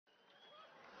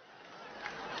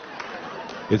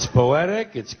It's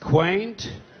poetic, it's quaint,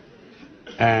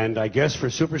 and I guess for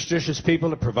superstitious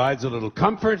people it provides a little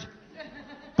comfort,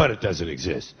 but it doesn't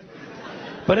exist.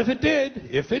 But if it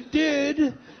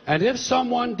did, and if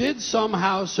someone did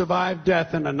somehow survive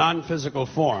death in a non-physical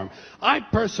form, I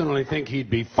personally think he'd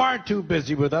be far too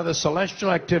busy with other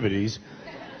celestial activities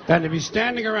than to be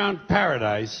standing around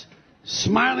paradise,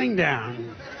 smiling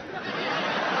down.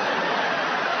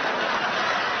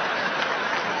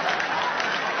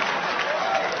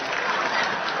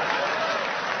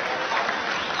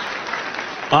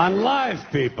 On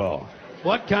live people.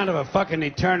 What kind of a fucking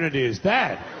eternity is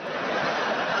that?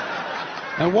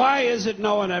 And why is it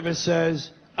no one ever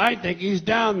says, I think he's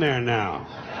down there now,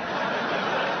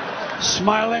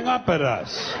 smiling up at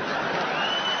us?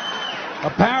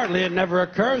 Apparently it never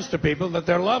occurs to people that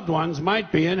their loved ones might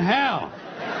be in hell.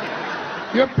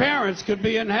 Your parents could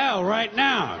be in hell right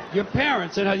now. Your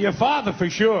parents and your father for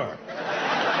sure.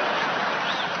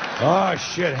 Oh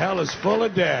shit, hell is full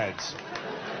of dads.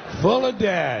 Full of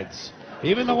dads.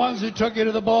 Even the ones who took you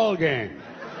to the ball game.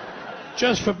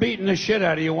 Just for beating the shit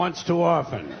out of you once too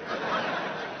often.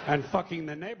 And fucking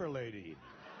the neighbor lady.